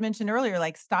you had mentioned earlier,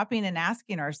 like stopping and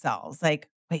asking ourselves, like,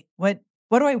 wait, what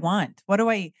do I want?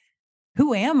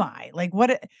 Who am I? Like,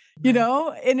 Right.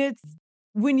 and it's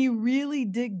when you really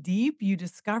dig deep, you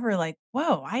discover like,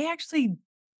 whoa, I actually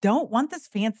don't want this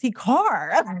fancy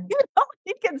car.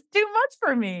 It gets too much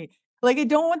for me. Like, I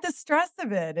don't want the stress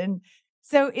of it. And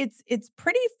so it's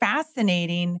pretty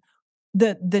fascinating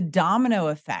the domino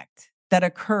effect that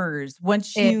occurs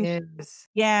It is.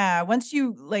 once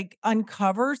you like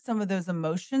uncover some of those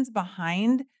emotions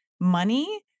behind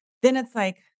money, then it's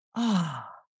like, oh,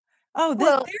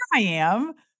 Well, there I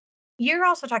am. you're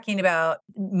also talking about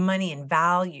money and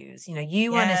values.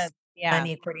 You want to Yes. spend Yeah.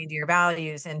 money according to your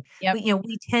values, and Yep.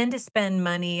 we tend to spend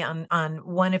money on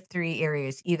one of three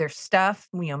areas: either stuff,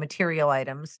 material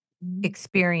items, Mhm.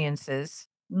 experiences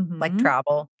like Mhm.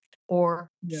 travel, or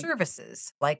Yep.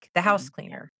 services like the Yeah. house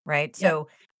cleaner, right? Yep. So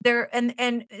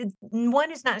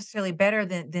one is not necessarily better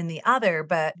than the other,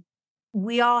 but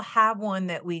we all have one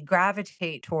that we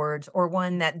gravitate towards or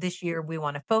one that this year we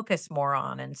want to focus more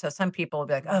on. And so some people will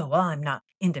be like, oh, well, I'm not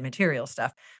into material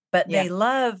stuff, but Yeah. they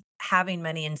love having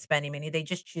money and spending money. They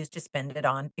just choose to spend it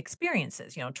on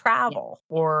experiences, Yeah. travel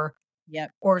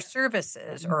Yep. or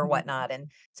services or Mhm. whatnot.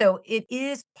 And so it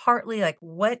is partly like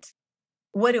what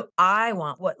do I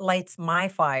want? What lights my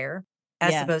fire?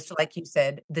 As Yes. opposed to, like you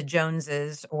said, the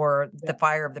Joneses or the Yeah.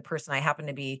 fire of the person I happen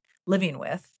to be living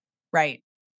with. Right.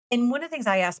 And one of the things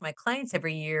I ask my clients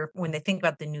every year when they think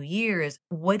about the new year is,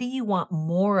 what do you want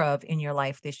more of in your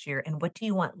life this year? And what do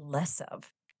you want less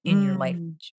of in your life?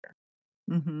 Mm.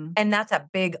 Mhm. And that's a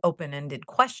big open ended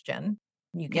question.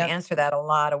 You can Yep. answer that a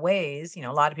lot of ways. A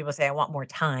lot of people say, I want more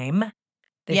time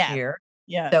this Yes. year.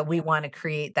 Yeah. So we want to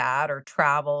create that or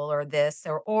travel or this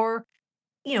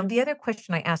the other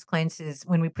question I ask clients is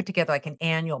when we put together like an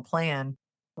annual plan,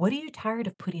 what are you tired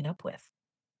of putting up with?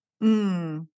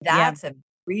 Mm. Yeah. That's a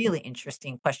really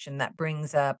interesting question that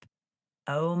brings up,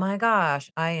 oh my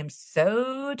gosh, I am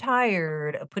so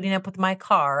tired of putting up with my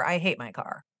car. I hate my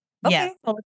car. Yes. Okay,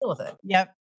 well, let's deal with it.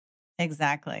 Yep.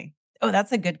 Exactly. Oh,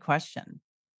 that's a good question.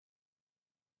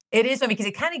 It is because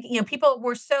it kind of, people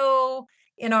were so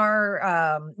in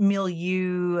our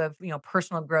milieu of,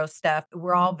 personal growth stuff.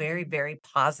 We're all very, very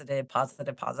positive,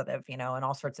 positive, positive, and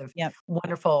all sorts of Yep.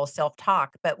 wonderful self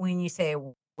talk. But when you say,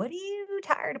 what are you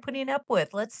tired of putting up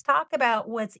with? Let's talk about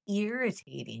what's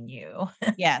irritating you.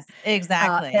 Yes,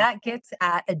 exactly. That gets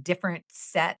at a different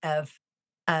set of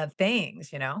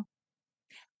things.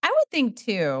 I would think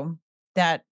too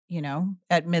that,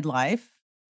 at midlife,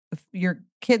 if your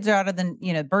kids are out of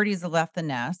the, birdies have left the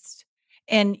nest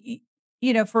and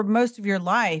for most of your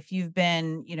life you've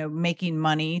been, making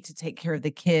money to take care of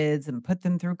the kids and put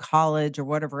them through college or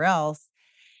whatever else.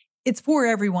 It's for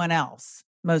everyone else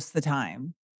most of the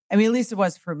time. I mean, at least it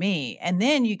was for me. And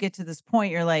then you get to this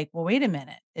point, you're like, well, wait a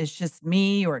minute. It's just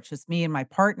me or it's just me and my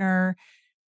partner.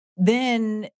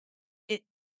 Then it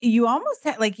you almost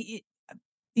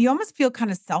you almost feel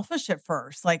kind of selfish at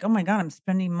first, like, "Oh my god, I'm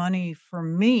spending money for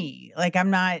me." Like, I'm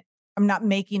not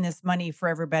making this money for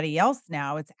everybody else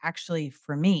now, it's actually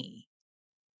for me.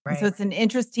 And so Right. it's an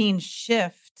interesting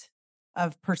shift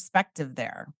of perspective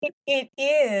there. It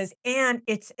is, and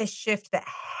it's a shift that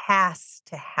has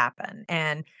to happen,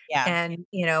 Yeah,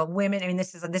 women, I mean,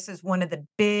 this is one of the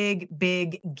big,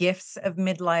 big gifts of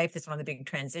midlife. It's one of the big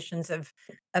transitions of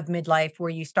midlife where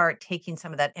you start taking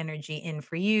some of that energy in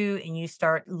for you, and you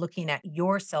start looking at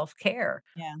your self-care.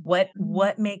 yeah.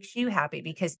 What makes you happy?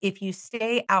 Because if you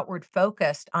stay outward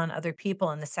focused on other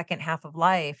people in the second half of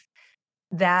life,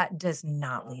 that does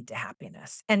not lead to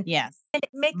happiness. Yes. And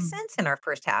it makes Mm, sense in our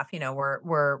first half,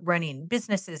 we're running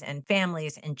businesses and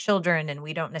families and children, and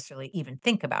we don't necessarily even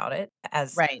think about it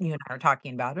as right. you and I are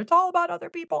talking about. It's all about other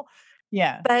people.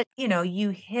 Yeah, But, you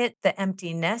hit the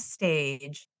empty nest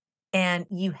stage and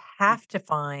you have to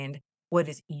find what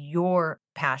is your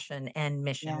passion and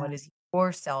mission, yeah. what is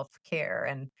your self-care.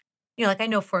 And, like I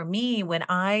know for me, when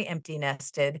I empty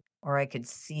nested or I could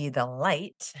see the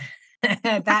light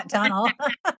at that tunnel,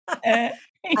 Yeah,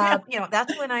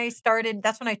 that's when I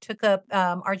took up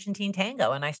Argentine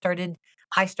tango and I started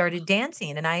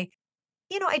dancing and I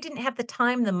didn't have the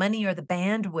time, the money, or the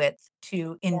bandwidth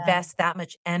to yeah, invest that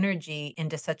much energy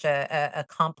into such a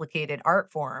complicated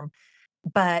art form.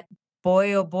 But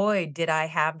boy, oh boy, did I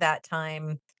have that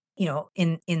time,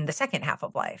 in the second half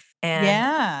of life. And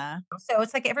yeah. so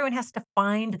it's like everyone has to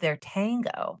find their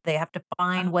tango. They have to Uh,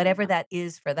 find whatever that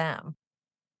is for them.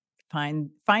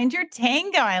 find your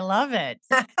tango, I love it.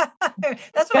 That's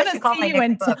what I Gonna should call see my you next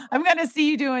in book. I'm gonna see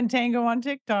you doing tango on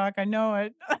TikTok, I know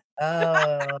it.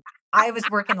 Oh, I was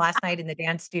working last night in the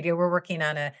dance studio. We're working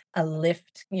on a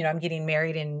lift. I'm getting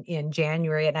married in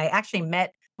January, and I actually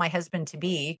met my husband to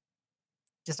be,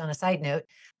 just on a side note,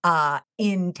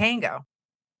 in tango.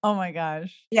 Oh my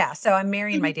gosh. Yeah, so I'm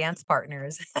marrying my dance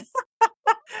partners.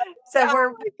 So Oh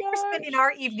we're my we're spending gosh.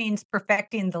 our evenings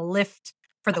perfecting the lift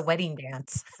for the wedding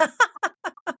dance. I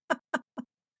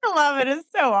love it, it's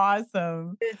so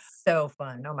awesome. It's so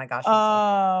fun. Oh my gosh, it's so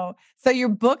Oh, so your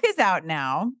book is out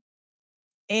now,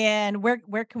 and where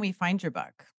can we find your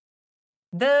book?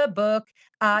 The book,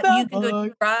 The you can go to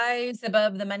book.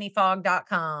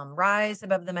 riseabovethemoneyfog.com, Uh,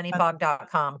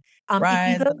 riseabovethemoneyfog.com. If you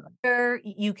Rise go above. there,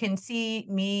 you can see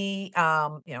me,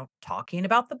 talking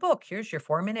about the book. Here's your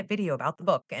 4-minute video about the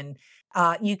book, and,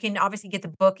 you can obviously get the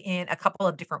book in a couple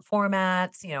of different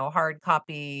formats, hard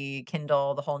copy,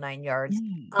 Kindle, the whole 9 yards.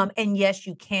 Yeah, And yes,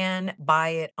 you can buy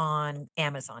it on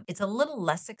Amazon. It's a little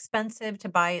less expensive to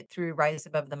buy it through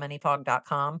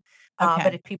riseabovethemoneyfog.com. But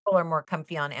okay. if people are more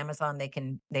comfy on Amazon, they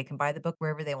can buy the book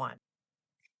wherever they want.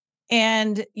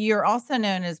 And you're also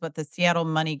known as what, the Seattle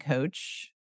Money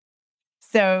Coach.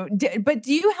 So, but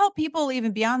do you help people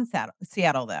even beyond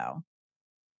Seattle though?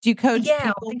 Do you coach Yeah,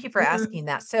 well, people thank you for through? asking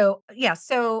that. So, yeah,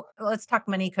 so let's talk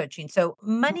money coaching. So,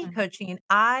 money Mhm. coaching,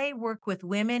 I work with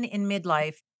women in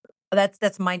midlife.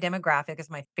 That's my demographic is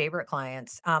my favorite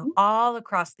clients, all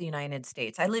across the United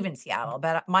States. I live in Seattle,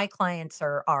 but my clients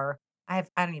are I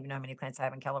don't even know how many clients I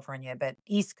have in California, but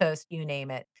East Coast, you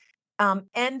name it.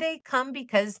 And they come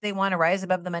because they want to rise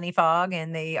above the money fog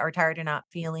and they are tired of not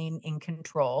feeling in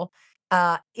control.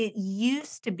 It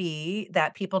used to be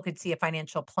that people could see a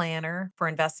financial planner for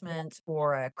investments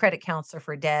or a credit counselor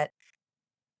for debt.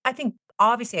 I think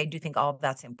obviously I do think all of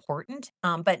that's important,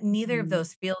 but neither of Mhm.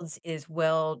 those fields is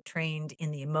well trained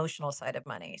in the emotional side of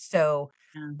money. So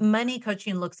Yeah. money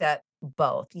coaching looks at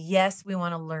both. Yes, we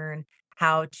want to learn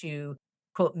how to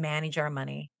quote manage our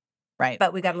money, Right.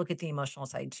 but we got to look at the emotional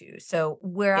side too. So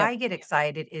where Yep. I get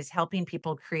excited is helping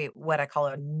people create what I call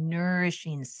a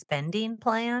nourishing spending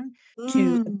plan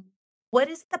to Mm. what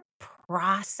is the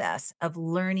process of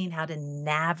learning how to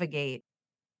navigate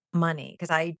money?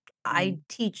 Because I Mm.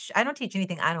 teach I don't teach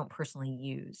anything I don't personally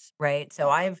use, right? So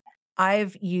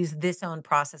I've used this own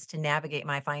process to navigate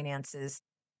my finances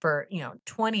for,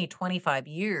 20, 25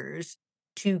 years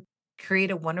to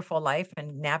create a wonderful life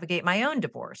and navigate my own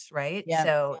divorce, right? Yep.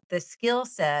 So the skill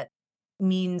set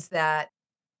means that,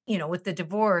 with the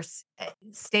divorce,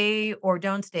 stay or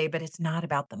don't stay, but it's not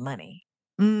about the money.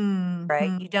 Right?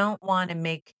 Mhm. You don't wanna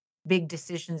make big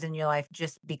decisions in your life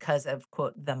just because of,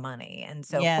 quote, "the money," and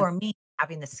so Yes. for me,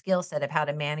 having the skill set of how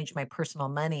to manage my personal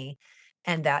money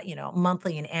and that,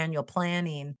 monthly and annual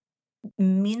planning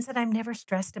means that I'm never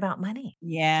stressed about money, so I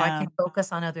Yeah. can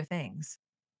focus on other things.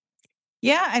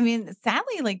 Yeah, I mean,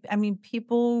 sadly, like, I mean,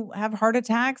 people have heart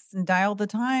attacks and die all the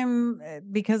time,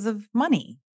 because of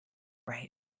money,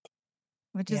 Right.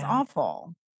 which is Yeah.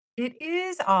 awful. It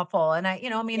is awful, and I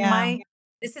mean, Yeah. my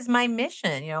this is my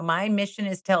mission, my mission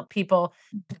is to help people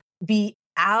be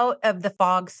out of the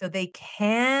fog so they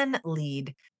can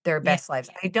lead their Yeah. best lives.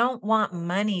 I don't want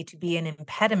money to be an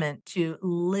impediment to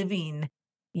living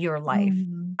your life.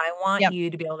 Mhm. I want Yep. you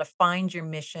to be able to find your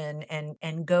mission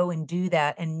and go and do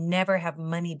that and never have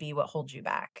money be what holds you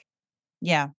back.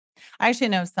 Yeah. I actually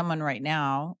know someone right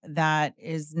now that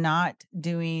is not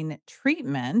doing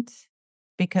treatment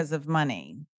because of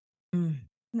money. Mm.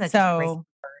 That just breaks So, my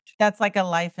heart. that's like a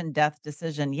life and death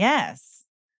decision. Yes.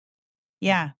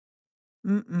 Yeah.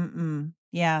 Yeah. Mm-mm-mm.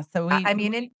 Yeah, so I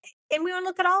mean, and we wanna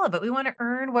look at all of it. We wanna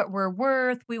earn what we're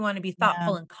worth. We wanna be yeah.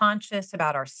 thoughtful and conscious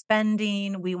about our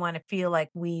spending. We wanna feel like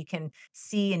we can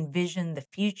see and vision the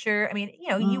future. I mean,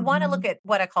 you wanna look Mhm. at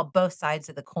what I call both sides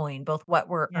of the coin, both what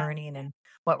we're Yeah. earning and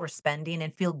what we're spending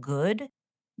and feel good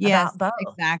Yes, about both. It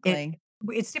exactly.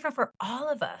 it's different for all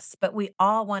of us, but we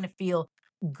all wanna feel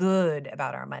good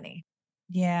about our money.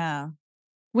 Yeah.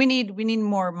 We need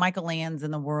more Michelanns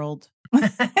in the world.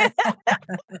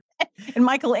 And I agree.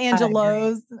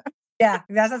 Michelangelos. Yeah,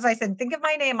 that's as I said. Think of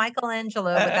my name,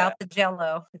 Michelangelo, without the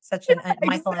Jello. It's such an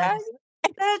Michelangelo.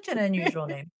 Exactly. Such an unusual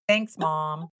name. Thanks,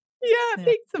 mom. Yeah, Yeah.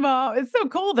 thanks, Mom. It's so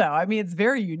cool, though. I mean, it's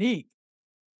very unique.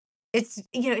 It's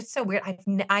so weird.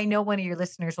 I know one of your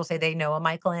listeners will say they know a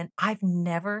Mikelann. I've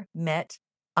never met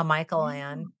a Yeah.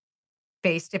 Mikelann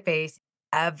face to face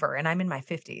ever, and I'm in my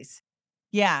 50s.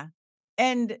 Yeah.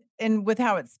 And with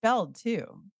how it's spelled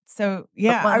too. So, But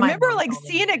yeah, I well, my remember, mom like, told me.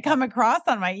 seeing it come across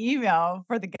on my email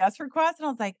for the guest request, and I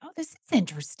was like, "Oh, this is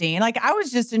interesting." Like, I was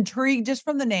just intrigued just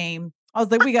from the name. I was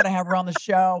like, "We gotta have her on the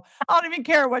show." I don't even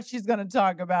care what she's gonna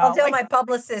talk I'll about. tell Like my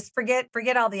publicist, forget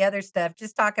all the other stuff.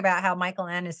 Just talk about how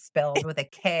Mikelann is spelled with a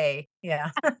K.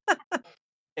 Yeah.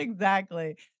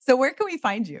 exactly. So where can we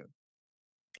find you?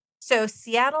 So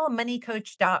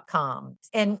seattlemoneycoach.com.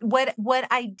 And what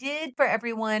I did for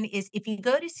everyone is if you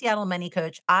go to Seattle Money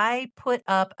Coach, I put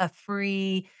up a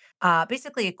free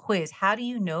basically a quiz. How do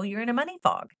you know you're in a money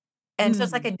fog? And so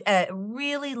it's like Mm. a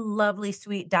really lovely,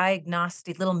 sweet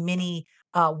diagnostic little mini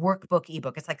workbook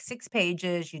ebook. It's like 6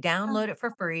 pages. You Oh, download it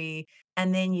for free,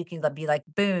 and then you can be like,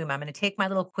 boom, I'm going to take my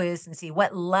little quiz and see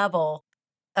what level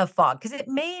of fog, because it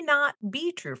may not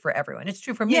be true for everyone. It's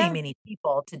true for many, yeah. many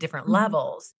people to different Mhm.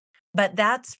 levels, but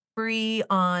that's free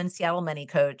on Seattle Money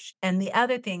Coach. And the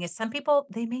other thing is some people,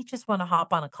 they may just want to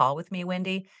hop on a call with me,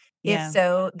 Wendy. If Yeah.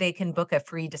 so, they can book a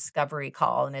free discovery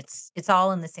call and it's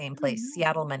all in the same Oh, place, nice.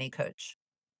 Seattle Money Coach.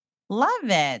 Love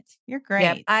it. You're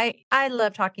Yep. great. I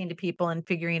love talking to people and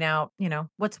figuring out,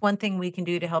 what's one thing we can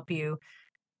do to help you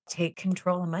take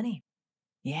control of money.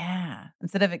 Yeah.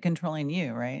 Instead of it controlling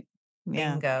you, right?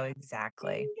 Yeah. Bingo,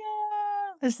 exactly.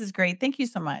 Bingo. This is great. Thank you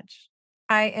so much.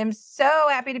 I am so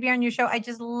happy to be on your show. I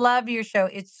just love your show.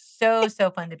 It's so,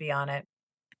 so fun to be on it.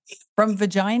 From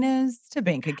vaginas to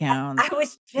bank I accounts.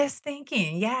 was just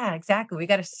thinking, yeah, exactly. We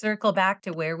got to circle back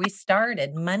to where we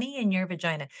started, money in your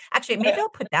vagina. Actually, maybe I'll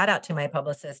put that out to my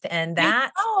publicist and I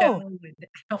that show know. would,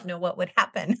 I don't know what would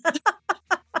happen.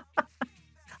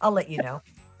 I'll let you know.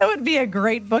 That would be a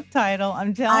great book title.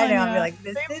 I'm I telling know. you. I'll be like,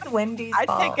 this is Wendy's I'd pick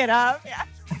fault. it up. Yeah.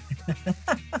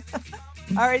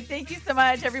 All right. Thank you so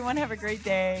much. Everyone have a great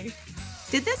day.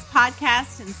 Did this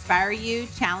podcast inspire you,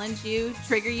 challenge you,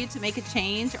 trigger you to make a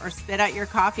change, or spit out your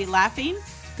coffee laughing?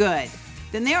 Good.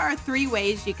 Then there are 3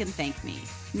 ways you can thank me.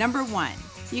 Number 1,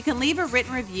 you can leave a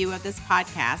written review of this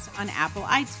podcast on Apple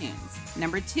iTunes.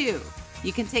 Number 2,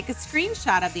 you can take a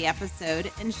screenshot of the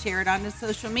episode and share it onto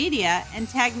social media and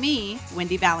tag me,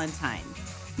 Wendy Valentine.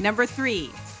 Number 3,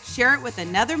 share it with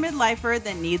another midlifer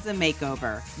that needs a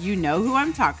makeover. You know who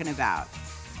I'm talking about.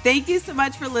 Thank you so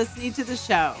much for listening to the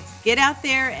show. Get out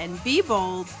there and be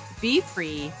bold, be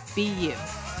free, be you.